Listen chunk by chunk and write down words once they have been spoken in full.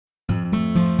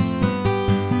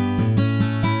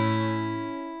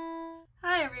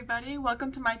everybody,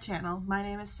 welcome to my channel. My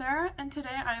name is Sarah and today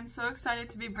I am so excited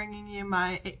to be bringing you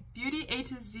my Beauty A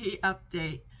to Z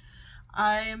update.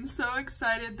 I am so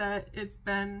excited that it's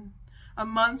been a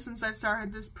month since I've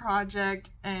started this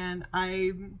project and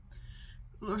I'm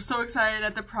so excited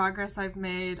at the progress I've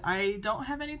made. I don't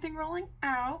have anything rolling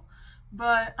out,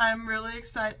 but I'm really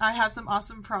excited. I have some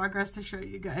awesome progress to show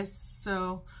you guys,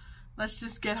 so let's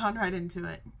just get on right into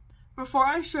it. Before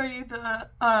I show you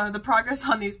the progress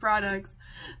on these products,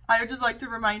 I would just like to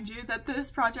remind you that this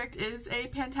project is a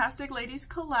Fantastic Ladies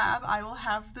collab. I will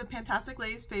have the Fantastic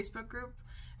Ladies Facebook group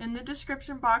in the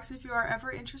description box if you are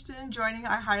ever interested in joining.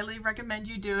 I highly recommend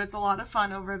you do. It's a lot of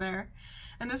fun over there.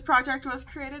 And this project was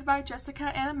created by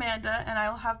Jessica and Amanda, and I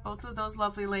will have both of those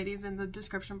lovely ladies in the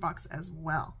description box as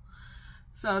well.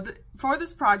 So for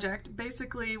this project,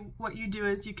 basically what you do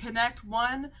is you connect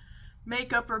one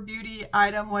makeup or beauty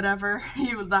item, whatever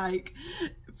you would like.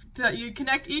 You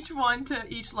connect each one to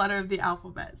each letter of the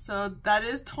alphabet. So that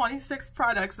is 26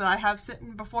 products that I have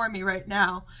sitting before me right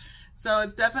now. So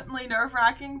it's definitely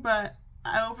nerve-wracking, but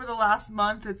over the last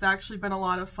month it's actually been a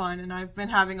lot of fun, and I've been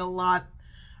having a lot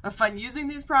of fun using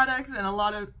these products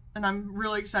and I'm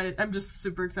really excited. I'm just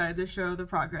super excited to show the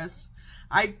progress.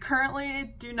 I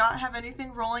currently do not have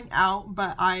anything rolling out,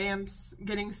 but I am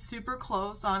getting super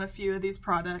close on a few of these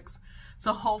products.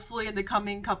 So hopefully in the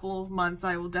coming couple of months,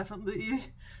 I will definitely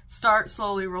start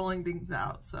slowly rolling things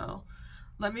out. So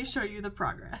let me show you the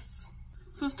progress.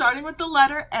 So starting with the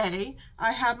letter A,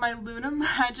 I have my Luna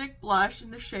Magic Blush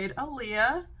in the shade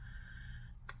Aaliyah.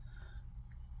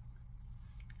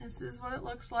 This is what it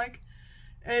looks like.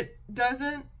 It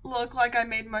doesn't look like I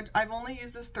made much. I've only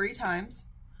used this 3 times.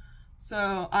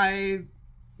 So it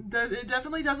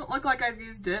definitely doesn't look like I've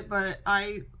used it, but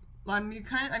I'm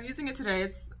using it today.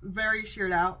 It's very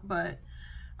sheared out, but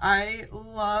I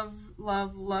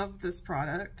love this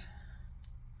product.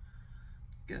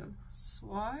 Get a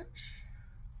swatch.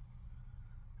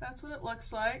 That's what it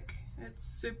looks like. It's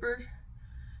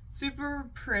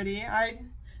super pretty. I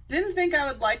didn't think I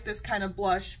would like this kind of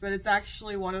blush, but it's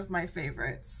actually one of my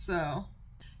favorites. So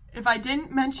if I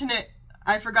didn't mention it,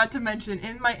 I forgot to mention,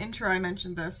 in my intro I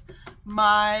mentioned this.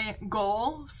 My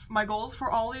goals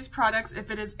for all these products, if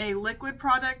it is a liquid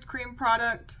product, cream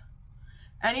product,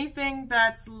 anything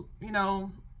that's, you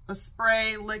know, a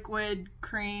spray, liquid,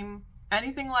 cream,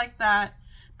 anything like that,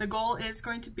 the goal is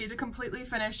going to be to completely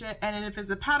finish it. And if it's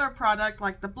a powder product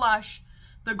like the blush,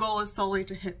 the goal is solely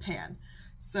to hit pan.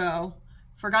 So,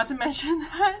 forgot to mention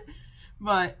that,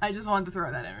 but I just wanted to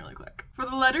throw that in really quick. For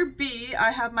the letter B,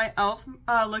 I have my e.l.f.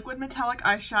 Liquid Metallic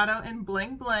Eyeshadow in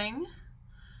Bling Bling.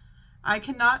 I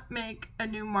cannot make a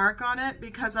new mark on it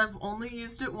because I've only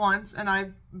used it once, and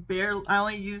I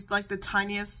only used like the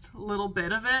tiniest little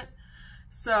bit of it.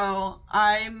 So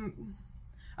I'm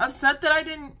upset that I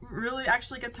didn't really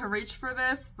actually get to reach for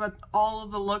this, but all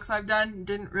of the looks I've done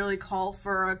didn't really call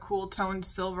for a cool toned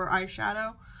silver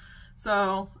eyeshadow.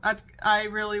 So I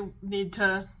really need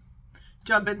to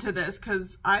jump into this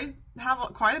because I have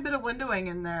quite a bit of windowing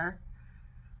in there.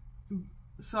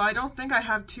 So I don't think I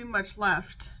have too much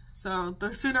left. So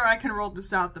the sooner I can roll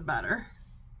this out, the better.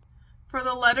 For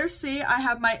the letter C, I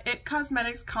have my IT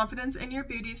Cosmetics Confidence in Your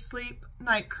Beauty Sleep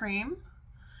Night Cream.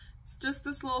 It's just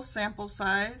this little sample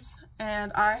size,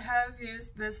 and I have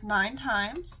used this 9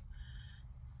 times.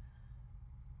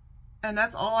 And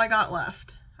that's all I got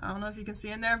left. I don't know if you can see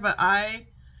in there, but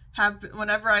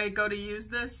whenever I go to use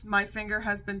this, my finger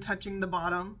has been touching the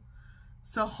bottom.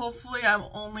 So hopefully I'm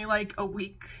only like a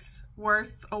week's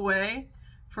worth away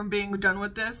from being done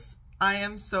with this. I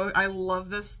love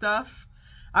this stuff.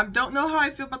 I don't know how I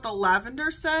feel about the lavender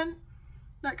scent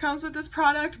that comes with this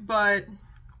product, but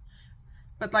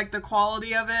like the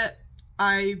quality of it,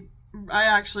 I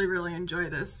actually really enjoy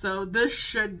this. So this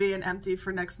should be an empty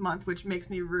for next month, which makes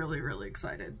me really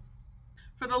excited.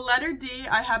 For the letter D,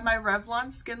 I have my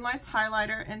Revlon Skin Lights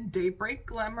Highlighter in Daybreak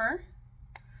Glimmer.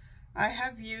 I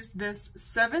have used this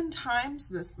 7 times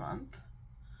this month.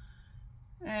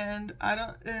 And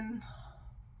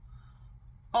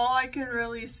all I can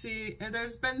really see,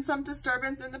 there's been some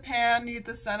disturbance in the pan near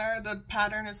the center. The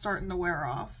pattern is starting to wear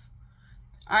off.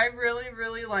 I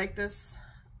really like this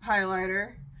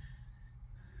highlighter.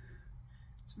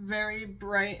 It's very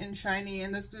bright and shiny,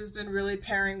 and this has been really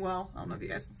pairing well. I don't know if you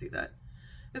guys can see that.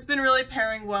 It's been really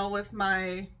pairing well with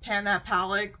my Pan That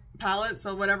palette,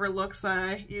 so whatever looks that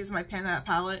I use my Pan That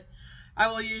palette, I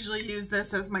will usually use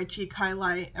this as my cheek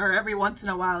highlight, or every once in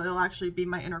a while it'll actually be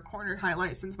my inner corner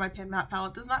highlight since my Pan That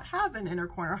palette does not have an inner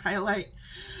corner highlight.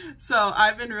 So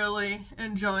I've been really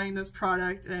enjoying this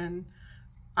product, and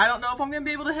I don't know if I'm going to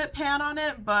be able to hit pan on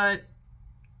it, but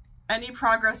any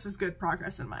progress is good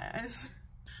progress in my eyes.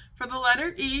 For the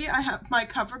letter E, I have my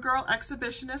CoverGirl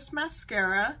Exhibitionist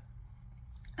Mascara.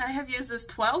 I have used this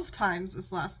 12 times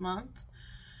this last month.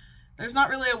 There's not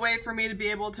really a way for me to be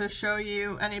able to show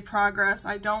you any progress.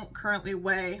 I don't currently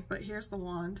weigh, but here's the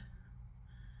wand.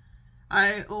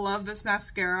 I love this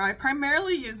mascara. I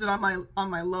primarily use it on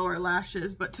my lower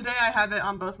lashes, but today I have it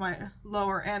on both my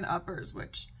lower and uppers,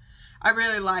 which I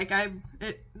really like.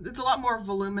 It's a lot more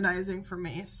voluminizing for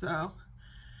me, so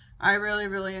I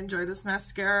really enjoy this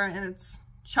mascara, and it's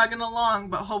chugging along,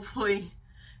 but hopefully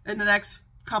in the next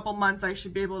couple months I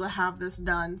should be able to have this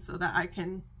done so that I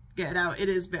can get it out. It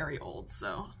is very old,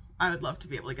 so I would love to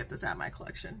be able to get this out of my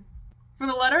collection. For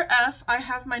the letter F, I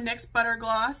have my NYX Butter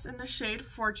Gloss in the shade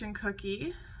Fortune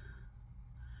Cookie.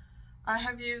 I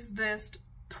have used this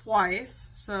twice,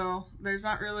 so there's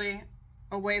not really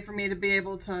a way for me to be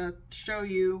able to show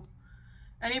you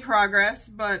any progress,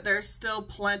 but there's still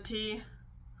plenty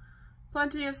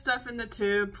of stuff in the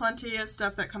tube, plenty of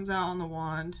stuff that comes out on the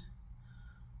wand.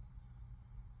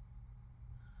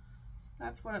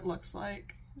 That's what it looks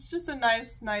like. It's just a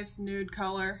nice nude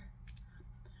color.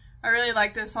 I really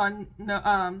like this on,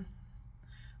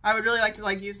 I would really like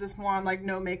to use this more on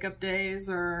no makeup days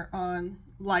or on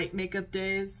light makeup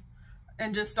days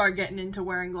and just start getting into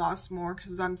wearing gloss more,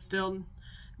 because I'm still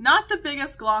not the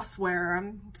biggest gloss wearer.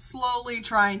 I'm slowly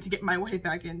trying to get my way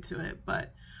back into it,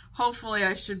 but hopefully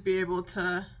I should be able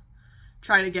to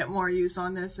try to get more use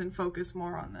on this and focus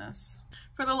more on this.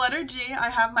 For the letter G,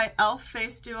 I have my e.l.f.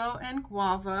 Face Duo in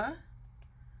Guava.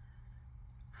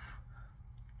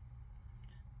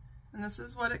 And this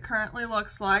is what it currently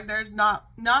looks like. There's not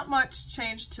much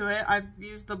change to it. I've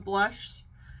used the blush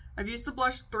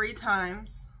 3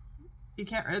 times.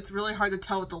 It's really hard to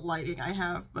tell with the lighting I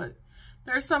have, but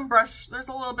there's a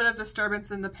little bit of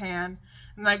disturbance in the pan.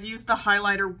 And I've used the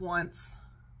highlighter once.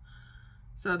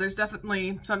 So there's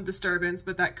definitely some disturbance,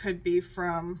 but that could have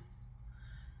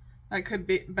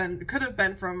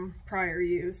been from prior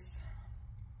use.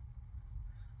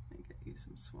 Let me get you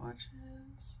some swatches.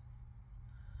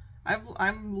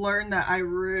 I've learned that I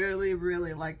really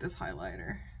like this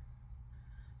highlighter.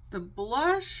 The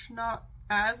blush, not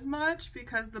as much,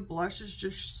 because the blush is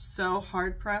just so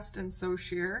hard pressed and so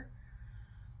sheer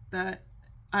that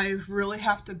I really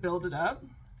have to build it up.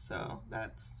 So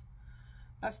that's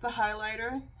the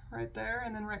highlighter right there,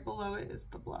 and then right below it is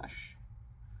the blush.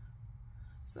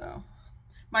 So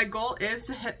my goal is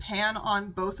to hit pan on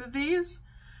both of these.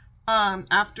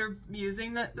 After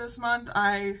using this month,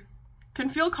 I can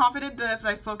feel confident that if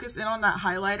I focus in on that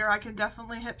highlighter, I can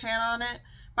definitely hit pan on it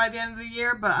by the end of the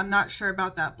year, but I'm not sure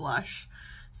about that blush.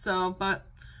 So, but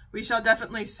we shall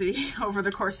definitely see over the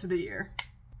course of the year.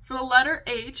 For the letter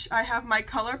H, I have my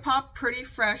ColourPop Pretty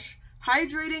Fresh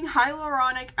Hydrating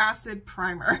Hyaluronic Acid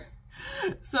Primer.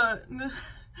 So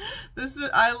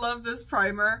I love this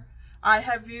primer. I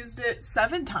have used it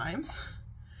 7 times,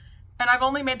 and I've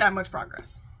only made that much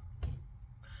progress.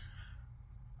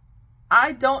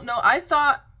 I don't know. I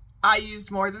thought I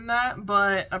used more than that,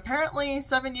 but apparently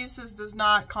 7 uses does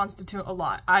not constitute a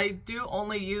lot. I do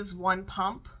only use 1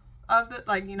 pump of it,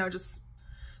 just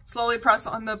slowly press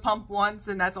on the pump once,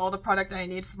 and that's all the product I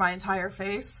need for my entire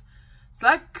face. So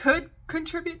that could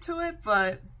contribute to it,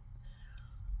 but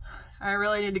I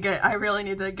really need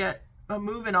to get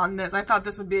moving on this. I thought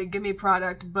this would be a gimme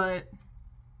product, but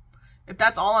if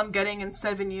that's all I'm getting in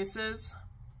 7 uses,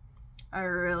 I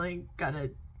really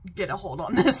gotta get a hold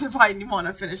on this if I want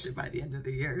to finish it by the end of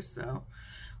the year. So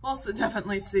we'll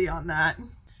definitely see on that.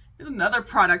 Here's another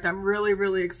product I'm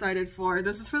really excited for.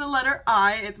 This is for the letter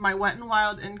I. It's my Wet n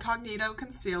Wild Incognito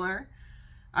Concealer.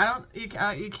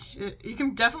 You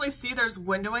can definitely see there's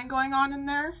windowing going on in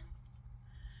there,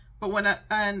 but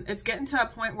and it's getting to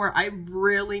that point where I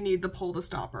really need to pull the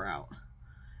stopper out,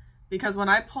 because when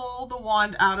I pull the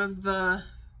wand out of the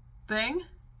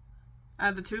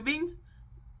tubing,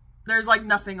 there's like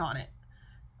nothing on it.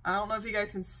 I don't know if you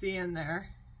guys can see in there.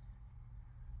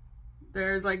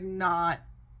 There's like not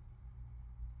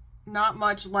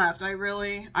much left.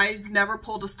 I've never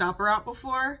pulled a stopper out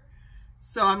before,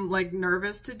 so I'm like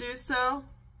nervous to do so.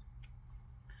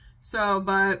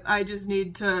 But I just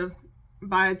need to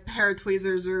buy a pair of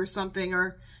tweezers or something,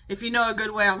 or if you know a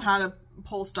good way on how to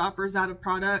pull stoppers out of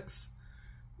products,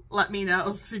 let me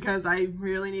know, because I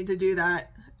really need to do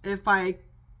that. If I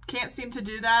can't seem to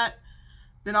do that,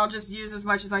 then I'll just use as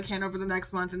much as I can over the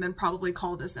next month and then probably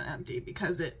call this an empty,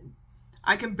 because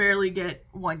I can barely get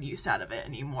 1 use out of it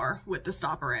anymore with the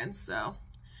stopper in. So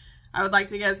I would like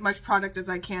to get as much product as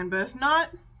I can, but if not,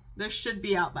 this should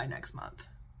be out by next month.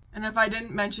 And if I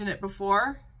didn't mention it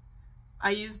before, I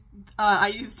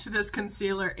used this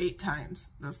concealer 8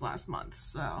 times this last month,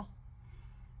 so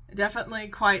definitely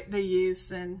quite the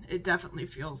use, and it definitely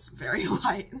feels very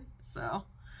light, so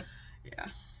yeah.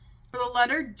 For the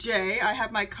letter J, I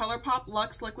have my ColourPop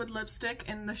Luxe Liquid Lipstick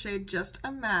in the shade Just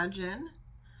Imagine.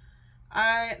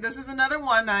 This is another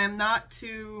one I am not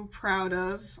too proud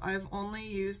of. I've only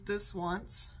used this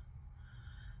once,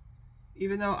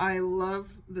 even though I love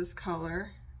this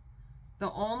color.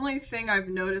 The only thing I've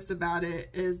noticed about it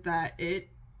is that it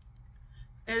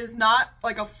is not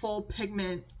like a full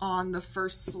pigment on the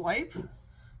first swipe.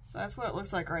 So that's what it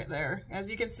looks like right there. As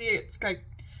you can see, it's like,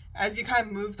 as you kind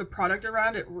of move the product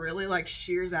around, it really like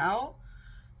shears out.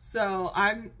 So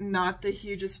I'm not the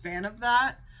hugest fan of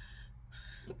that.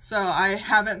 So I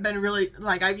haven't been really,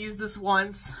 like, I've used this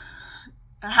once,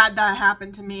 had that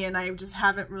happen to me, and I just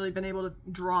haven't really been able to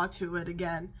draw to it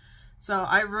again. So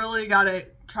I really got to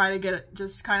try to get it,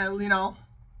 just kind of, you know,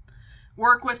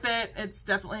 work with it. It's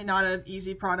definitely not an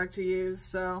easy product to use.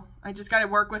 So I just got to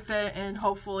work with it, and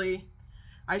hopefully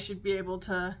I should be able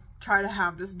to try to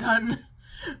have this done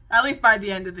at least by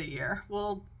the end of the year.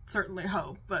 We'll certainly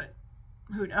hope, but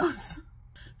who knows.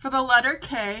 For the letter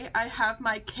K, I have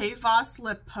my K-Voss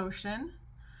Lip Potion.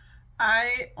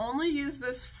 I only used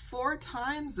this 4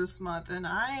 times this month, and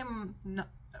I am not,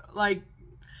 like,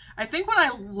 I think when I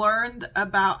learned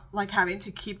about like having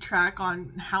to keep track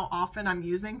on how often I'm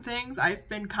using things, I've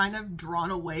been kind of drawn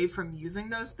away from using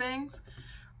those things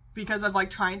because of like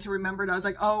trying to remember it. I was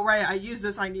like, oh right, I use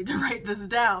this, I need to write this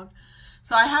down.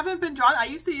 So I haven't been drawn. I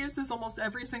used to use this almost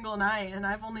every single night, and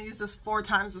I've only used this 4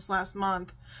 times this last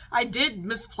month. I did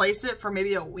misplace it for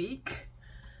maybe a week,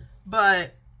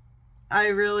 but I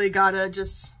really gotta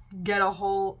just get a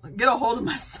hold of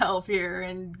myself here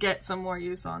and get some more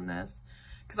use on this.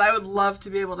 Because I would love to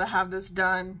be able to have this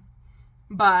done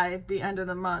by the end of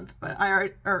the month, but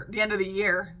or the end of the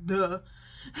year, duh,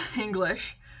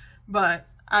 English. But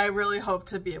I really hope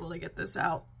to be able to get this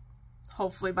out,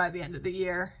 hopefully by the end of the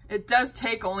year. It does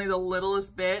take only the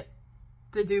littlest bit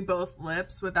to do both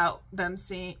lips without them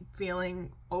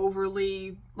feeling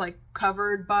overly like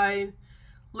covered by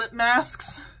lip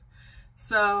masks.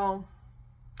 So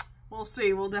we'll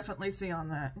see. We'll definitely see on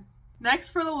that.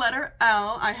 Next, for the letter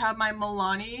L, I have my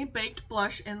Milani Baked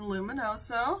Blush in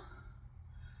Luminoso.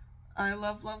 I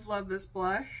love, love, love this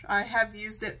blush. I have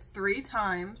used it 3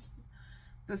 times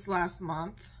this last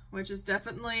month, which is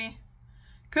definitely,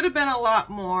 could have been a lot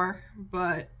more,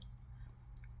 but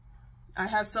I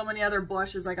have so many other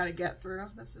blushes I gotta get through.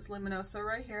 This is Luminoso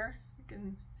right here. It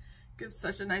can give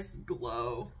such a nice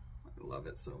glow. I love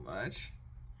it so much.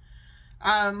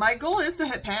 My goal is to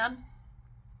hit pan.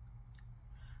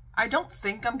 I don't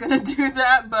think I'm gonna do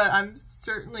that, but I'm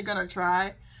certainly gonna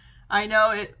try. I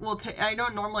know it will take, I know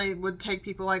it normally would take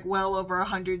people like well over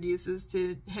 100 uses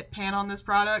to hit pan on this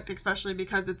product, especially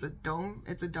because it's a dome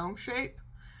shape.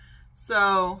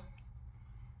 So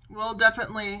we'll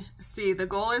definitely see. The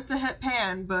goal is to hit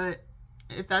pan, but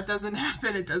if that doesn't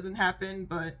happen, it doesn't happen,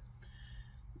 but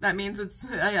that means it's,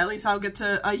 at least I'll get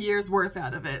to a year's worth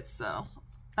out of it, so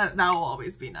that will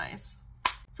always be nice.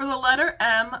 For the letter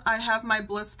M, I have my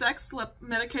Blistex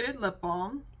Medicated Lip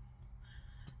Balm.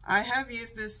 I have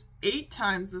used this 8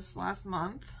 times this last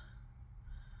month,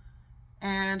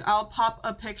 and I'll pop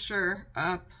a picture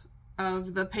up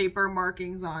of the paper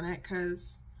markings on it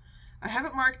because I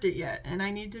haven't marked it yet, and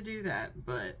I need to do that.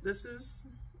 But this is,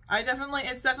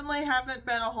 it's definitely haven't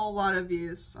been a whole lot of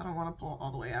use. I don't want to pull it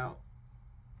all the way out,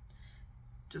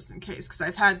 just in case, because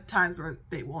I've had times where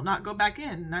they will not go back in,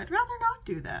 and I'd rather not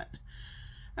do that.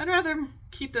 I'd rather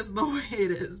keep this the way it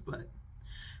is, but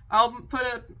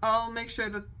I'll make sure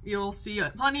that you'll see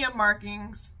plenty of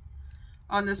markings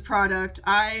on this product.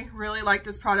 I really like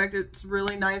this product. It's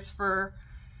really nice for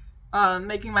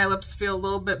making my lips feel a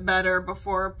little bit better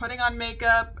before putting on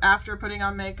makeup, after putting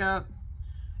on makeup.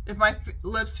 If my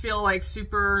lips feel like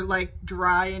super like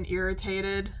dry and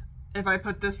irritated, if I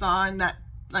put this on, that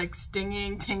like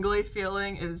stinging, tingly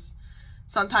feeling is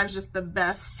sometimes just the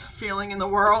best feeling in the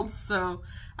world. So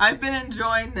I've been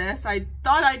enjoying this. I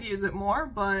thought I'd use it more,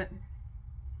 but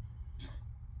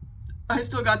I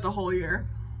still got the whole year.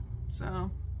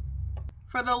 So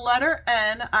for the letter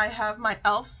N, I have my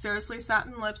e.l.f. Seriously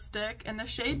Satin Lipstick in the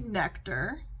shade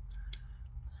Nectar.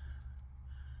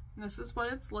 This is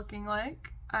what it's looking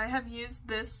like. I have used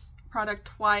this product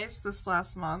twice this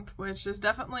last month, which is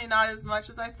definitely not as much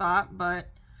as I thought, but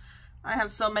I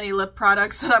have so many lip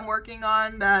products that I'm working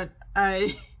on that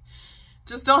I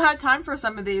just don't have time for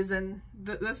some of these, and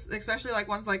this, especially like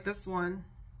ones like this one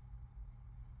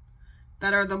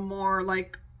that are the more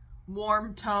like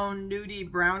warm tone, nudie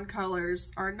brown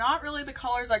colors are not really the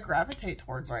colors I gravitate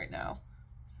towards right now.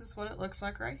 This is what it looks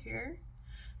like right here.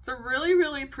 It's a really,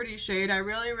 really pretty shade. I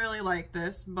really, really like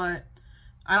this, but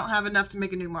I don't have enough to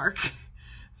make a new mark.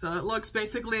 So it looks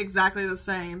basically exactly the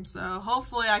same. So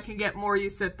hopefully I can get more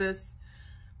use at this.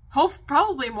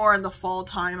 Probably more in the fall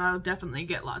time. I'll definitely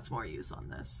get lots more use on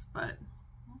this, but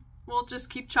we'll just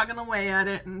keep chugging away at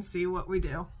it and see what we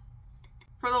do.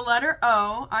 For the letter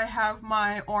O, I have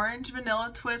my Orange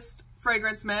Vanilla Twist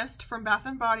Fragrance Mist from Bath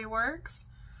 & Body Works.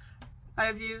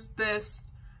 I've used this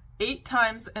 8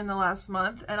 times in the last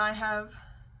month, and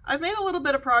I've made a little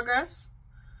bit of progress.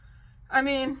 I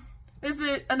mean, is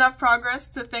it enough progress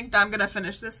to think that I'm gonna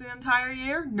finish this the entire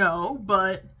year? No,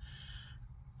 but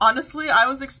honestly, I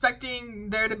was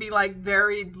expecting there to be like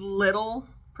very little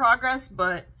progress,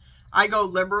 but I go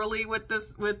liberally with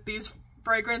these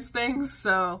fragrance things,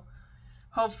 so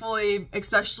hopefully,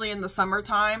 especially in the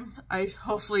summertime, I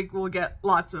hopefully will get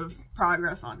lots of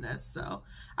progress on this. So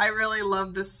I really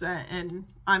love this scent, and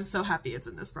I'm so happy it's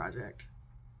in this project.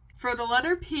 For the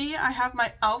letter P, I have my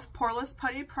e.l.f. Poreless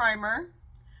Putty Primer.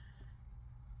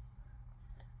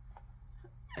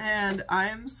 And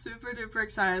I'm super duper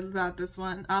excited about this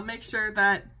one. I'll make sure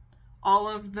that all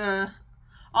of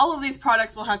these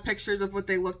products will have pictures of what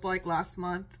they looked like last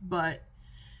month, but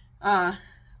I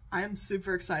am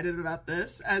super excited about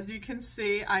this. As you can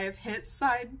see, I have hit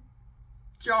side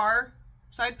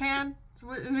pan. So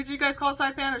would you guys call it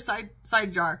side pan or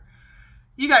side jar?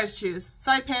 You guys choose.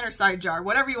 Side pan or side jar,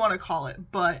 whatever you want to call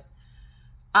it. But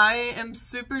I am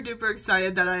super duper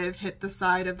excited that I have hit the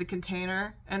side of the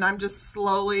container, and I'm just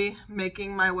slowly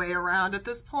making my way around at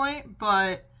this point,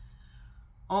 but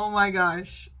oh my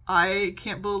gosh, I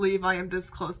can't believe I am this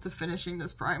close to finishing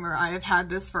this primer. I have had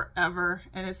this forever,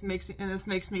 and this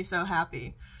makes me so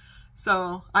happy.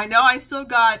 So I know I still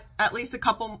got at least a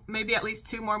couple, maybe at least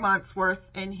 2 more months worth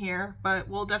in here, but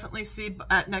we'll definitely see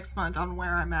at next month on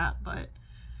where I'm at. But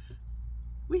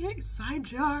we hit side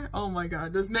jar. Oh my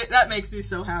god, that makes me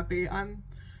so happy. I'm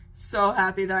so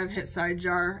happy that I've hit side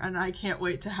jar, and I can't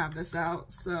wait to have this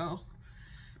out. So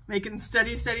making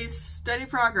steady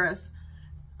progress.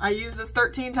 I used this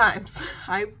 13 times.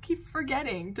 I keep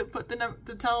forgetting to put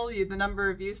to tell you the number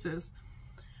of uses.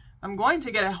 I'm going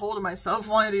to get a hold of myself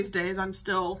one of these days. I'm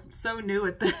still so new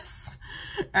at this,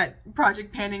 at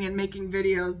project panning and making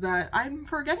videos, that I'm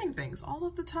forgetting things all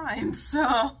of the time.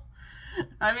 So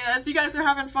I mean, if you guys are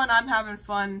having fun, I'm having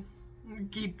fun.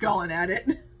 Keep going at it.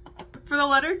 For the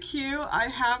letter Q, I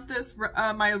have this,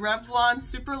 my Revlon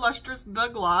Super Lustrous The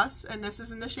Gloss, and this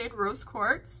is in the shade Rose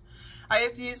Quartz. I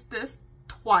have used this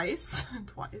twice,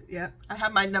 yeah. I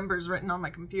have my numbers written on my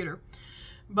computer.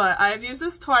 But I have used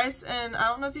this twice, and I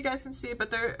don't know if you guys can see it,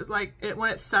 but there's like,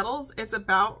 when it settles, it's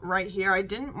about right here. I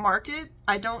didn't mark it.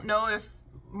 I don't know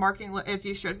if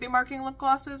you should be marking lip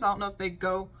glosses. I don't know if they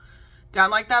go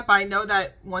down like that, but I know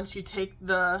that once you take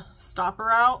the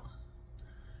stopper out,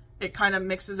 it kind of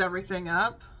mixes everything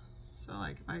up. So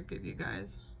like if I give you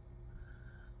guys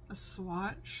a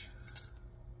swatch,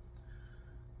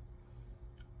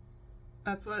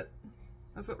 that's what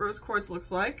Rose Quartz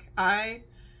looks like. I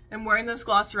am wearing this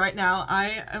gloss right now.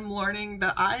 I am learning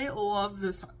that I love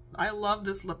this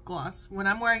lip gloss. When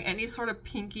I'm wearing any sort of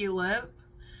pinky lip,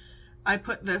 I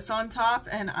put this on top,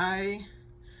 and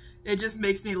it just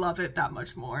makes me love it that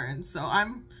much more. And so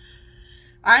I'm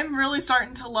really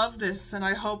starting to love this, and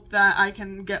I hope that I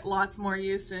can get lots more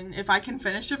use, and if I can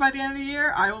finish it by the end of the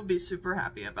year, I will be super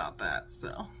happy about that.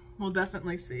 So we'll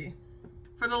definitely see.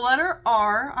 For the letter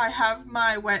R, I have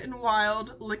my Wet n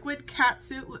Wild Liquid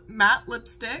Catsuit Matte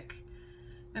Lipstick,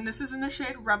 and this is in the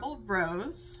shade Rebel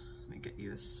Rose. Let me get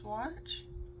you a swatch.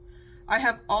 I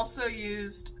have also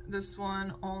used this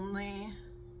one only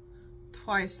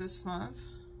twice this month,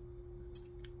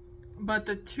 but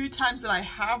the 2 times that I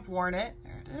have worn it,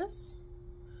 there it is,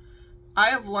 I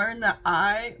have learned that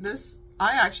I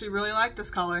actually really like this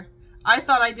color. I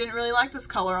thought I didn't really like this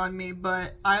color on me,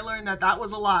 but I learned that that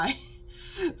was a lie.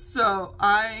 So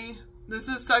this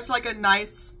is such like a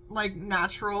nice, like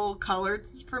natural color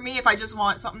for me if I just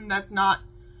want something that's not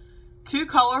too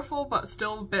colorful but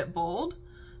still a bit bold.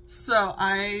 So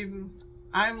I'm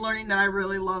learning that I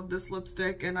really love this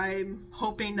lipstick, and I'm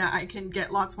hoping that I can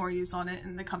get lots more use on it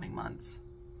in the coming months.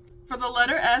 For the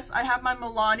letter S, I have my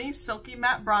Milani Silky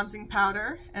Matte Bronzing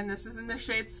Powder, and this is in the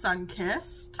shade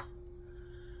Sunkissed.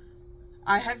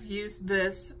 I have used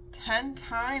this 10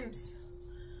 times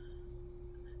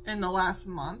in the last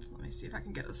month. Let me see if I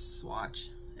can get a swatch.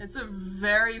 It's a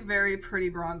very, very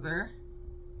pretty bronzer.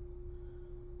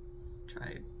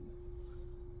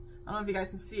 I don't know if you guys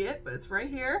can see it, but it's right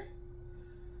here.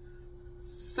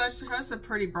 Such a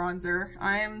pretty bronzer.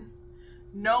 I'm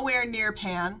nowhere near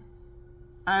pan.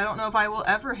 I don't know if I will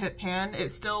ever hit pan.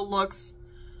 It still looks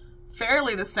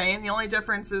fairly the same. The only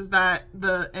difference is that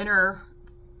the inner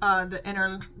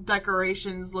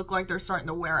decorations look like they're starting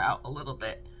to wear out a little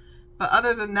bit. But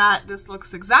other than that, this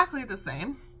looks exactly the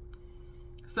same.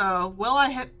 So will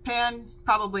I hit pan?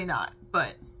 Probably not.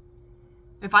 But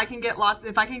if I can get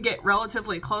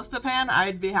relatively close to pan,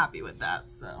 I'd be happy with that.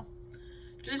 So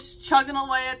just chugging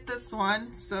away at this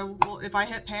one. So if I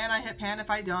hit pan, I hit pan.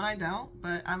 If I don't, I don't.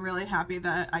 But I'm really happy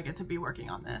that I get to be working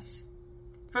on this.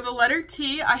 For the letter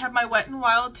T, I have my Wet n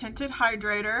Wild Tinted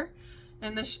Hydrator.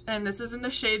 And this is in the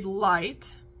shade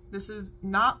Light. This is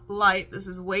not light. This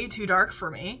is way too dark for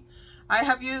me. I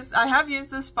have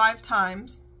used this 5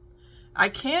 times. I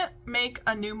can't make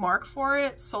a new mark for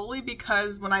it solely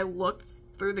because when I looked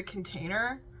through the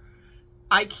container,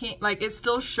 I can't, like, it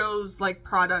still shows like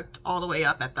product all the way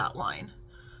up at that line.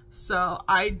 So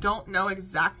I don't know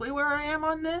exactly where I am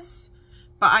on this,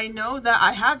 but I know that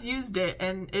I have used it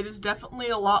and it is definitely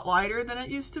a lot lighter than it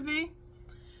used to be.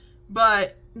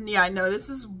 But yeah, no, this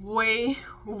is way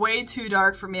too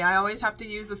dark for me. I always have to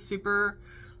use a super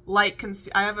light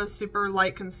I have a super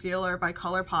light concealer by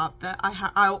ColourPop that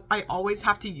I always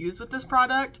have to use with this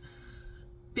product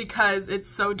because it's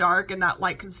so dark, and that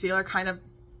light concealer kind of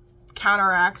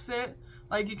counteracts it.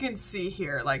 Like you can see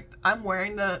here, like I'm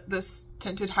wearing this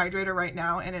tinted hydrator right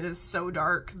now and it is so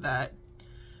dark that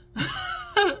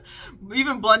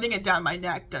even blending it down my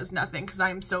neck does nothing because I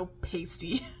am so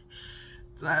pasty.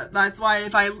 That's why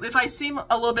if I seem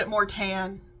a little bit more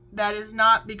tan, that is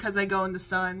not because I go in the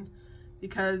sun,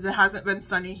 because it hasn't been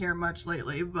sunny here much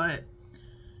lately, but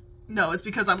no, it's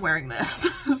because I'm wearing this.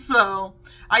 So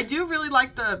I do really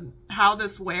like how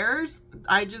this wears.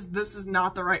 This is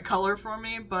not the right color for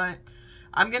me, but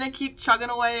I'm gonna keep chugging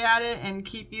away at it and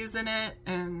keep using it,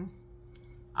 and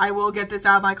I will get this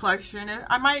out of my collection.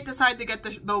 I might decide to get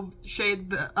the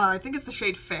shade, I think it's the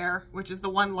shade Fair, which is the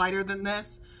one lighter than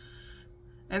this,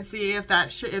 and see if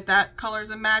that color's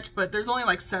a match. But there's only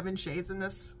like 7 shades in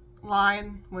this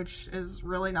line, which is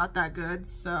really not that good.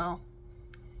 So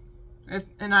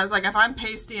and I was like, if I'm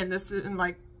pasty and this is, and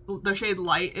like the shade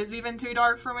Light is even too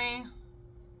dark for me,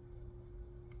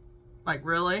 like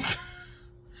really.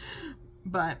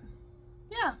 But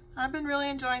yeah, I've been really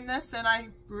enjoying this, and I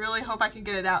really hope I can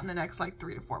get it out in the next like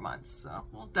 3 to 4 months. So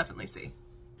we'll definitely see.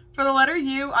 For the letter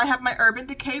U, I have my Urban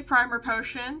Decay Primer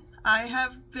Potion. I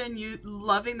have been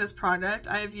loving this product.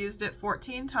 I have used it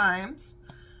 14 times.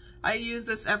 I use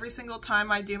this every single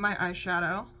time I do my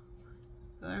eyeshadow.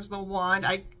 There's the wand.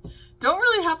 I don't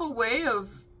really have a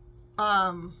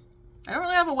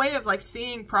way of like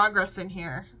seeing progress in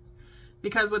here,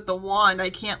 because with the wand I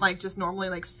can't like just normally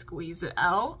like squeeze it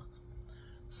out.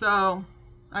 So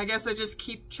I guess I just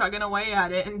keep chugging away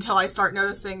at it until I start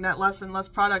noticing that less and less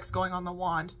product's going on the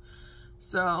wand.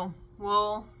 So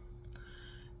we'll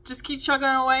just keep chugging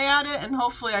away at it, and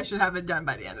hopefully I should have it done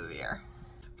by the end of the year.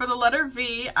 For the letter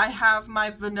V, I have my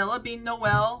Vanilla Bean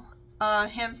Noel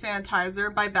hand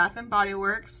sanitizer by Bath & Body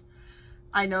Works.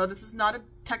 I know this is not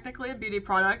technically a beauty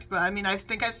product, but I mean, I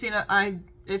think I've seen it.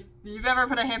 If you've ever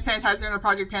put a hand sanitizer in a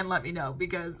project pan, let me know,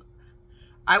 because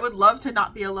I would love to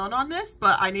not be alone on this,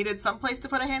 but I needed some place to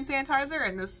put a hand sanitizer,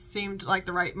 and this seemed like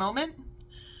the right moment.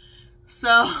 So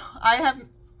I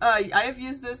have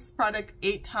used this product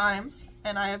 8 times,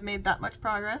 and I have made that much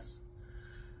progress.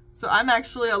 So I'm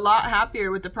actually a lot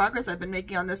happier with the progress I've been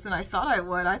making on this than I thought I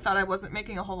would. I thought I wasn't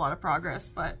making a whole lot of progress,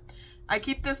 but I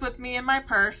keep this with me in my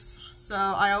purse. So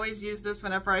I always use this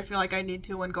whenever I feel like I need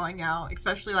to when going out,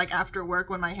 especially like after work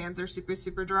when my hands are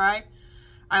super dry.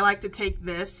 I like to take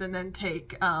this and then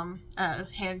take a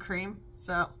hand cream.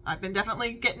 So I've been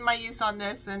definitely getting my use on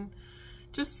this and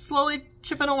just slowly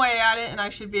chipping away at it, and I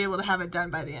should be able to have it done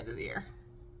by the end of the year.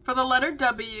 For the letter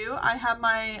W, I have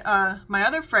my my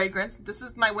other fragrance. This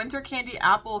is my Winter Candy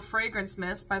Apple Fragrance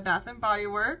Mist by Bath & Body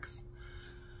Works.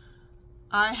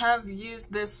 I have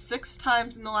used this 6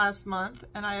 times in the last month,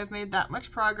 and I have made that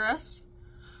much progress.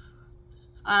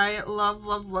 I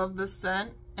love this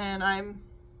scent, and I'm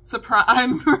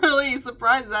really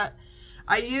surprised that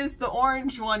I used the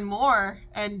orange one more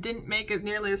and didn't make it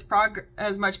nearly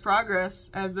as much progress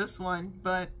as this one.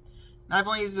 But I've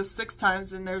only used this 6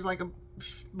 times, and there's like a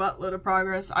buttload of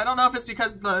progress. I don't know if it's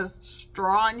because the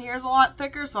straw in here is a lot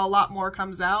thicker, so a lot more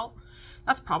comes out.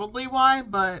 That's probably why,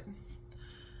 but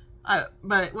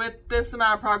with this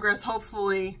amount of progress,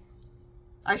 hopefully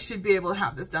I should be able to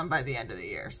have this done by the end of the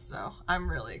year. So I'm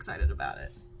really excited about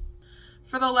it.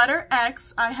 For the letter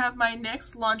X, I have my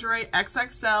NYX Lingerie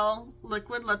XXL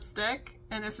liquid lipstick,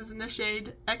 and this is in the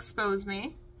shade Expose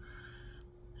Me.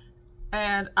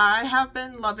 And I have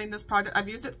been loving this product. I've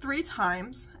used it 3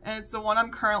 times, and it's the one I'm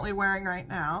currently wearing right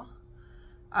now.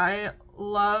 I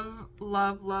love,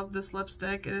 love, love this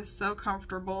lipstick. It is so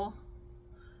comfortable.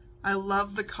 I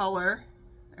love the color.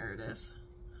 There it is.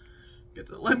 Get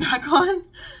the lid back on.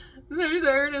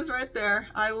 There it is right there.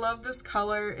 I love this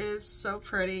color. It is so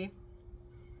pretty.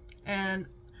 And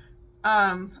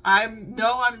I'm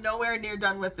nowhere near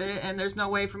done with it, and there's no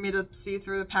way for me to see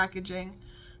through the packaging.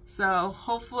 So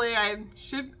hopefully I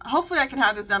can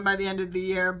have this done by the end of the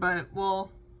year, but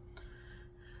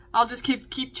I'll just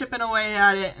keep chipping away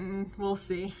at it and we'll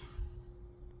see.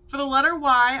 For the letter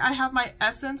Y, I have my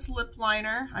Essence lip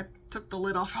liner. I took the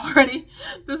lid off already.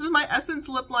 This is my Essence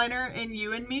lip liner in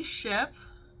You and Me Ship.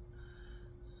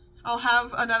 I'll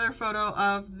have another photo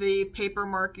of the paper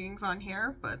markings on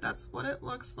here, but that's what it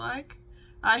looks like.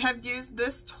 I have used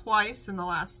this twice in the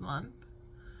last month,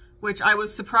 which I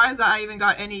was surprised that I even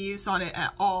got any use on it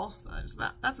at all. So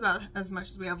that's about as much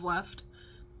as we have left.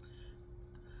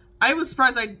 I was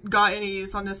surprised I got any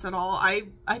use on this at all. I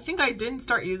think I didn't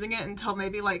start using it until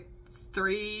maybe like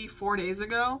 3-4 days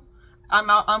ago.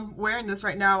 I'm wearing this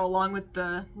right now along with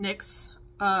the NYX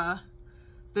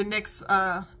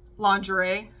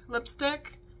lingerie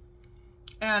lipstick.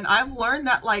 And I've learned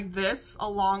that like this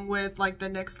along with like the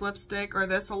NYX lipstick, or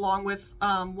this along with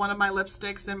one of my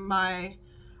lipsticks in my,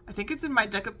 I think it's in my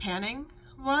Deck of Panning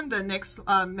one, the NYX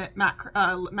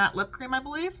matte lip cream, I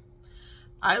believe.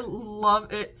 I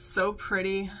love it. So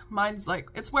pretty. Mine's like,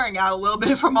 it's wearing out a little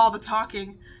bit from all the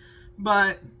talking,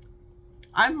 but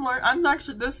I'm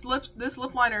actually, this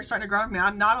lip liner is starting to grow on me.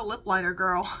 I'm not a lip liner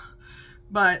girl,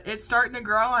 but it's starting to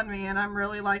grow on me and I'm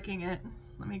really liking it.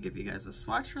 Let me give you guys a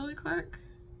swatch really quick.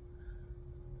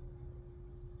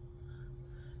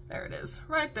 There it is,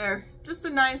 right there. Just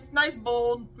a nice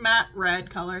bold matte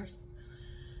red colors.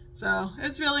 So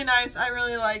it's really nice. I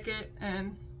really like it,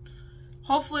 and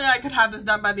hopefully I could have this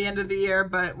done by the end of the year,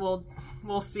 but we'll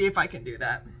see if I can do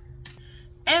that.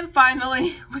 And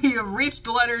finally, we have reached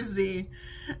the letter Z.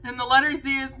 And the letter Z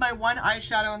is my one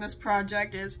eyeshadow in this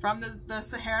project. It is from the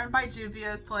Saharan by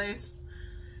Juvia's place.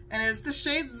 And it is the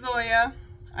shade Zoya.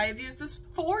 I have used this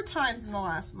 4 times in the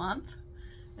last month.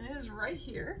 And it is right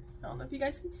here. I don't know if you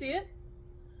guys can see it.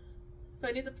 If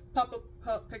I need to pop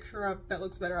a picture up that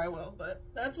looks better, I will. But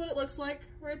that's what it looks like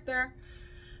right there.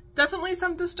 Definitely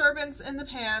some disturbance in the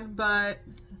pan, but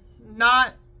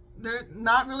not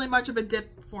really much of a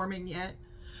dip forming yet.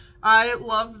 I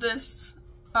love this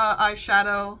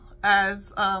eyeshadow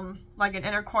as like an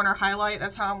inner corner highlight.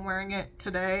 That's how I'm wearing it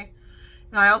today.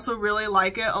 And I also really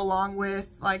like it along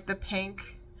with like the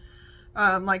pink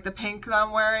that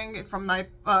I'm wearing from my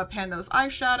Pan Those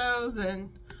eyeshadows, and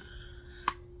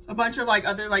a bunch of like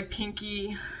other like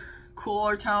pinky,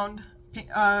 cooler toned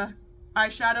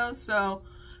eyeshadows. So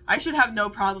I should have no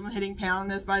problem hitting pan on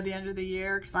this by the end of the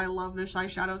year because I love this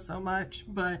eyeshadow so much.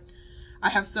 But I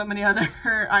have so many other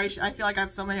I feel like I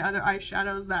have so many other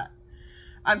eyeshadows that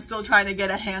I'm still trying to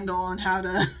get a handle on how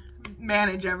to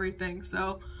manage everything.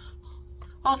 So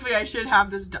hopefully I should have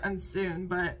this done soon,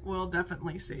 but we'll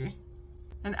definitely see.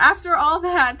 And after all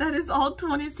that is all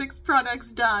 26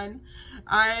 products done.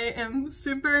 I am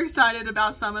super excited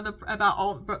about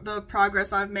all the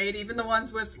progress I've made, even the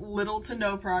ones with little to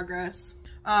no progress.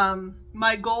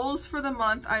 My goals for the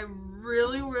month, I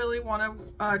really want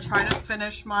to try to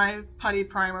finish my putty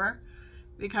primer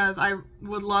because I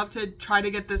would love to try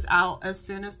to get this out as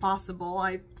soon as possible.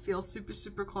 I feel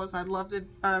super close. I'd love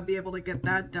to be able to get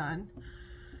that done.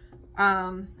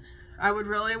 I would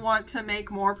really want to make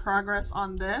more progress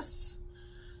on this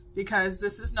because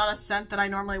this is not a scent that I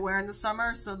normally wear in the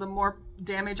summer, so the more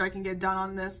damage I can get done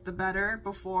on this, the better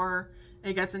before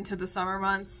it gets into the summer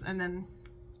months, and then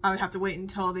I would have to wait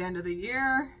until the end of the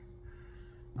year.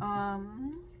 Is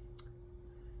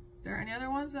there any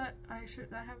other ones that I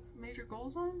have major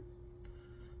goals on?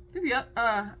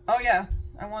 Oh yeah,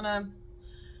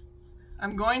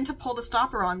 I'm going to pull the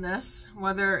stopper on this,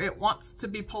 whether it wants to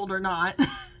be pulled or not.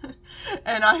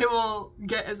 And I will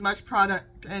get as much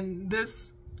product, and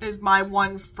this is my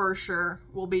one for sure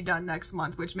will be done next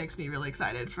month, which makes me really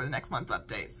excited for the next month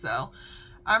update. So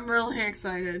I'm really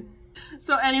excited.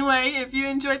 So anyway, if you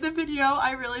enjoyed the video,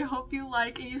 I really hope you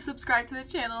like and you subscribe to the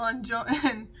channel and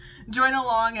join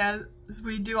along as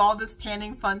we do all this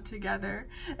panning fun together.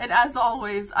 And as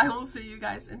always, I will see you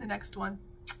guys in the next one.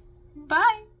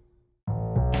 Bye!